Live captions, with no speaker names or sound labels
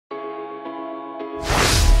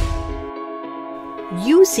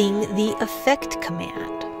using the effect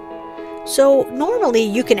command. So normally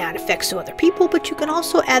you can add effects to other people, but you can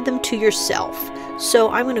also add them to yourself. So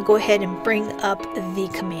I'm going to go ahead and bring up the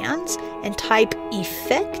commands and type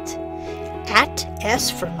effect at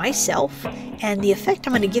S for myself, and the effect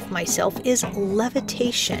I'm going to give myself is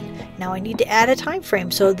levitation. Now I need to add a time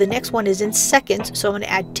frame, so the next one is in seconds, so I'm going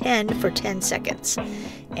to add 10 for 10 seconds.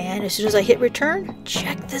 And as soon as I hit return,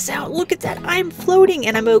 check this out, look at that, I'm floating,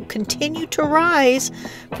 and I'm going to continue to rise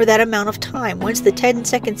for that amount of time. Once the 10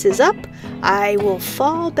 seconds is up, I will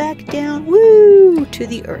fall back down, woo, to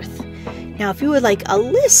the earth. Now, if you would like a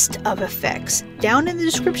list of effects, down in the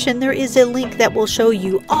description there is a link that will show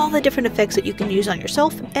you all the different effects that you can use on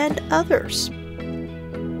yourself and others.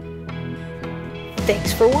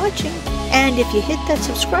 Thanks for watching, and if you hit that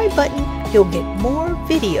subscribe button, you'll get more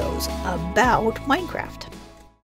videos about Minecraft.